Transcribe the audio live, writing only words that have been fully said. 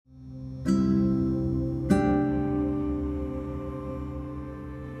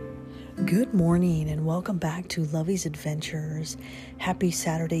Good morning and welcome back to Lovey's Adventures. Happy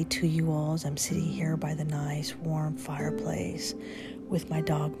Saturday to you all as I'm sitting here by the nice warm fireplace with my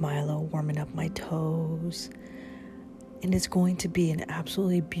dog Milo warming up my toes. And it's going to be an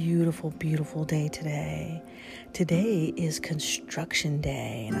absolutely beautiful, beautiful day today. Today is construction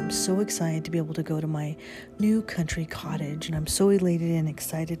day and I'm so excited to be able to go to my new country cottage, and I'm so elated and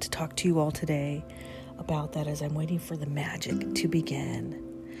excited to talk to you all today about that as I'm waiting for the magic to begin.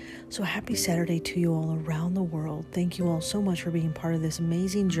 So happy Saturday to you all around the world. Thank you all so much for being part of this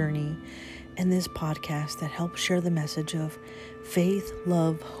amazing journey and this podcast that helps share the message of faith,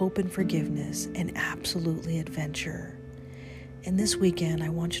 love, hope, and forgiveness, and absolutely adventure. And this weekend, I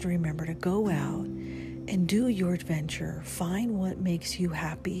want you to remember to go out and do your adventure. Find what makes you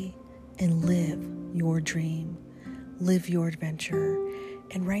happy and live your dream. Live your adventure.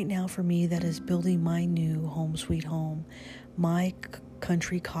 And right now for me, that is building my new home sweet home, my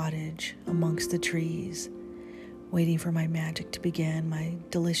country cottage amongst the trees, waiting for my magic to begin, my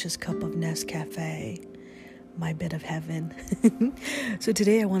delicious cup of Nescafe, my bit of heaven. So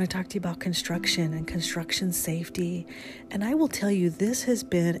today I want to talk to you about construction and construction safety. And I will tell you, this has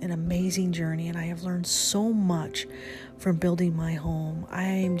been an amazing journey and I have learned so much from building my home. I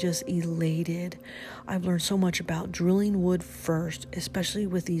am just elated. I've learned so much about drilling wood first, especially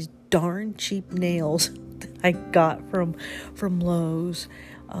with these darn cheap nails that I got from Lowe's.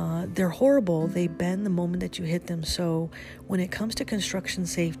 They're horrible. They bend the moment that you hit them. So when it comes to construction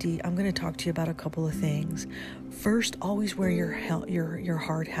safety, I'm going to talk to you about a couple of things. First, always wear your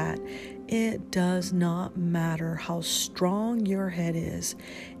hard hat. It does not matter how strong your head is.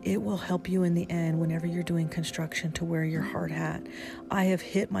 It will help you in the end whenever you're doing construction to wear your hard hat. I have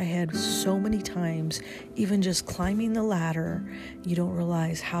hit my head so many times, even just climbing the ladder. You don't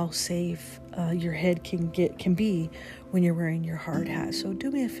realize how safe your head can be when you're wearing your hard hat. So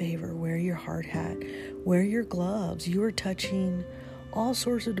do me a favor, wear your hard hat, wear your gloves. You are touching all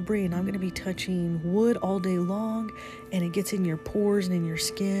sorts of debris, and I'm going to be touching wood all day long, and it gets in your pores and in your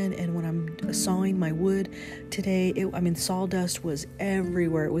skin. And when I'm sawing my wood today, sawdust was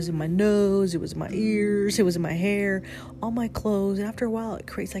everywhere. It was in my nose, it was in my ears, it was in my hair, all my clothes, and after a while it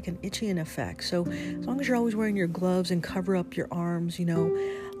creates like an itching effect. So as long as you're always wearing your gloves and cover up your arms,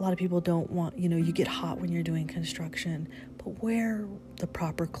 a lot of people don't want, you get hot when you're doing construction, but wear the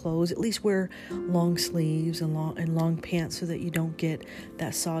proper clothes. At least wear long sleeves and long pants so that you don't get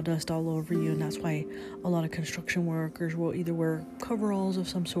that sawdust all over you. And that's why a lot of construction workers will either wear coveralls of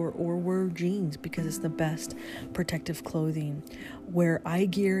some sort or wear jeans, because it's the best protective clothing. Wear eye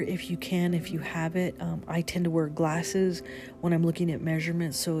gear if you can, if you have it. I tend to wear glasses when I'm looking at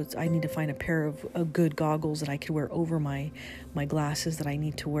measurements, so I need to find a pair of good goggles that I could wear over my glasses that I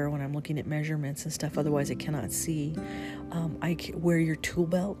need to wear when I'm looking at measurements and stuff. Otherwise, I cannot see. Wear your tool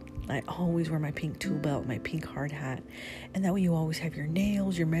belt. I always wear my pink tool belt, my pink hard hat, and that way you always have your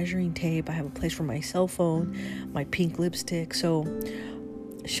nails, your measuring tape. I have a place for my cell phone, my pink lipstick. So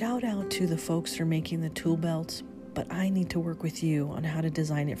shout out to the folks that are making the tool belts, but I need to work with you on how to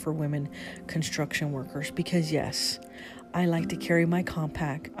design it for women construction workers, because yes, I like to carry my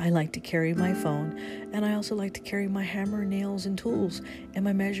compact, I like to carry my phone, and I also like to carry my hammer, nails, and tools, and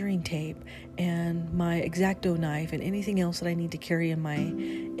my measuring tape, and my X-Acto knife, and anything else that I need to carry in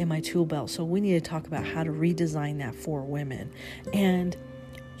my tool belt. So we need to talk about how to redesign that for women. And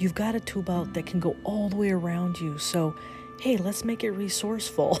you've got a tool belt that can go all the way around you. So hey, let's make it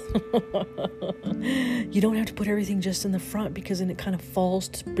resourceful. You don't have to put everything just in the front, because then it kind of falls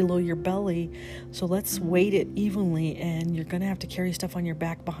below your belly. So let's weight it evenly, and you're going to have to carry stuff on your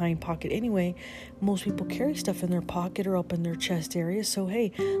back behind pocket anyway. Most people carry stuff in their pocket or up in their chest area. So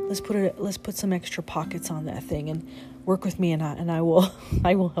hey, let's put some extra pockets on that thing, and work with me, and I will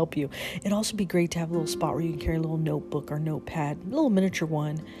I will help you. It'd also be great to have a little spot where you can carry a little notebook or notepad, a little miniature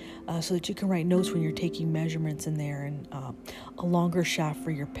one, so that you can write notes when you're taking measurements in there, and a longer shaft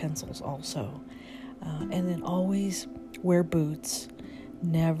for your pencils also. And then always wear boots.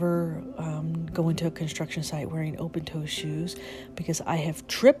 Never go into a construction site wearing open-toe shoes, because I have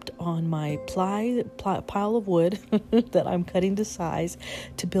tripped on my pile of wood that I'm cutting to size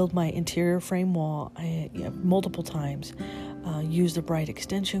to build my interior frame wall multiple times. Use the bright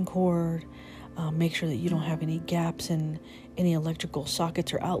extension cord. Make sure that you don't have any gaps in any electrical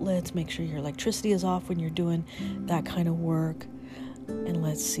sockets or outlets. Make sure your electricity is off when you're doing that kind of work. And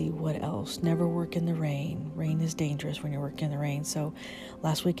let's see what else. Never work in the rain. Rain is dangerous when you're working in the rain. So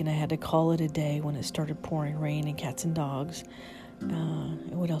last weekend I had to call it a day when it started pouring rain and cats and dogs.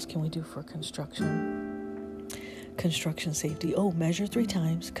 And what else can we do for construction? Construction safety. Measure 3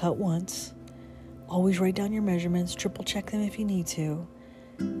 times, cut once. Always write down your measurements. Triple check them if you need to.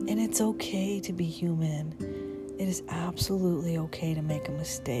 And it's okay to be human. It is absolutely okay to make a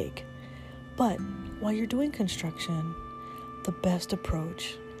mistake. But while you're doing construction, the best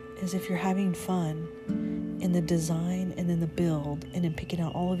approach is if you're having fun in the design and in the build and in picking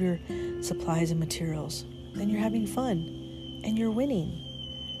out all of your supplies and materials, then you're having fun and you're winning.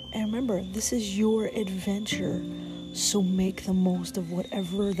 And remember, this is your adventure, so make the most of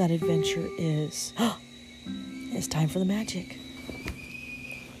whatever that adventure is. It's time for the magic.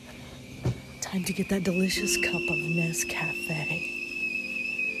 Time to get that delicious cup of Nescafe.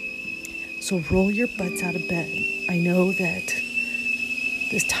 So roll your butts out of bed. I know that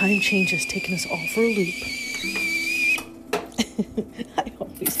this time change has taken us all for a loop. I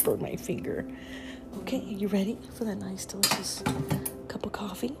always burn my finger. Okay, you ready for that nice, delicious cup of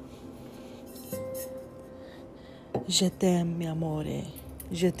coffee? Je t'aime, mi amore.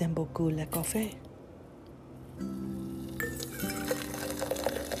 Je t'aime beaucoup le café.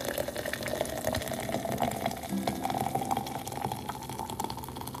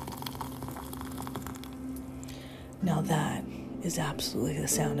 Now that is absolutely the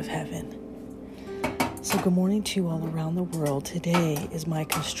sound of heaven. So good morning to you all around the world. Today is my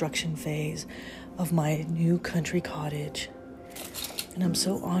construction phase of my new country cottage. And I'm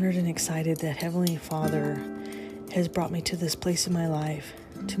so honored and excited that Heavenly Father has brought me to this place in my life,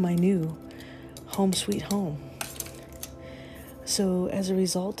 to my new home sweet home. So as a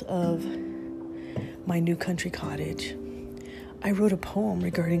result of my new country cottage, I wrote a poem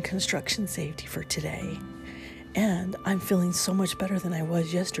regarding construction safety for today. And I'm feeling so much better than I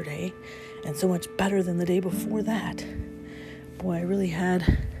was yesterday, and so much better than the day before that. Boy, I really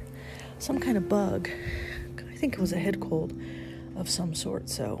had some kind of bug. I think it was a head cold of some sort.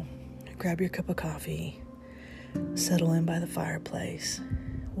 So grab your cup of coffee, settle in by the fireplace.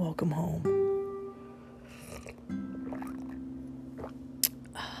 Welcome home.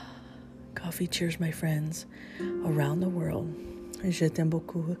 Coffee cheers, my friends, around the world. Je t'aime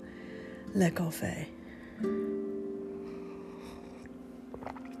beaucoup le café.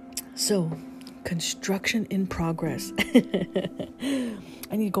 So, construction in progress.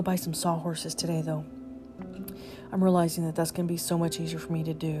 I need to go buy some sawhorses today, though. I'm realizing that that's going to be so much easier for me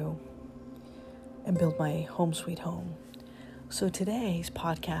to do and build my home sweet home. So today's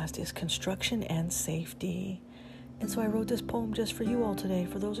podcast is construction and safety. And so I wrote this poem just for you all today,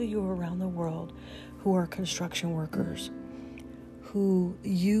 for those of you around the world who are construction workers, who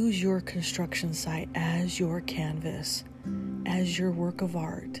use your construction site as your canvas, as your work of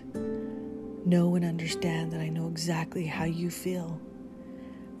art. Know and understand that I know exactly how you feel.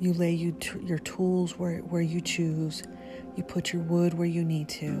 You lay your tools where you choose. You put your wood where you need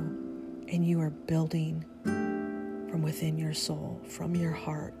to. And you are building from within your soul, from your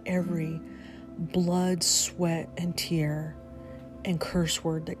heart. Every blood, sweat, and tear and curse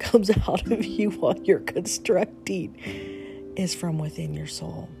word that comes out of you while you're constructing is from within your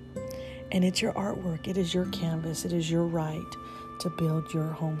soul. And it's your artwork. It is your canvas. It is your right to build your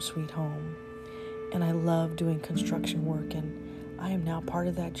home sweet home. And I love doing construction work, and I am now part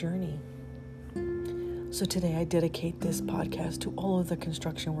of that journey. So today I dedicate this podcast to all of the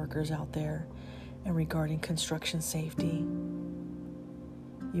construction workers out there and regarding construction safety.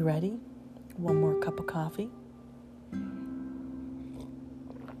 You ready? One more cup of coffee.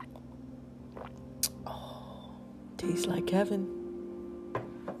 Oh, tastes like heaven.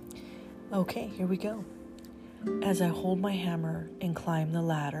 Okay, here we go. As I hold my hammer and climb the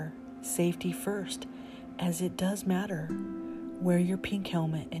ladder, safety first, as it does matter. Wear your pink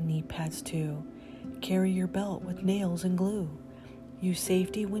helmet and knee pads too. Carry your belt with nails and glue. Use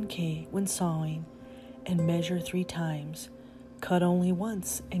safety when sawing, and measure 3 times. Cut only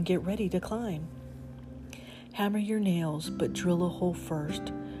once and get ready to climb. Hammer your nails, but drill a hole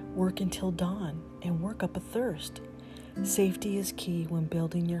first. Work until dawn and work up a thirst. Safety is key when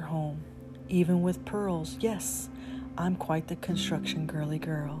building your home. Even with pearls, yes, I'm quite the construction girly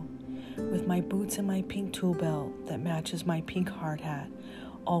girl. With my boots and my pink tool belt that matches my pink hard hat.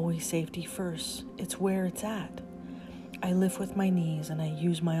 Always safety first, it's where it's at. I lift with my knees and I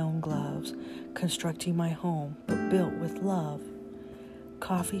use my own gloves, constructing my home, but built with love.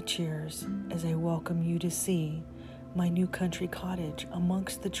 Coffee cheers as I welcome you to see my new country cottage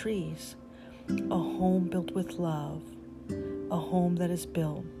amongst the trees. A home built with love, a home that is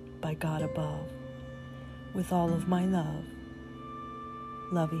built by God above. With all of my love,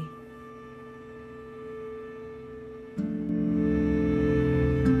 Lovey.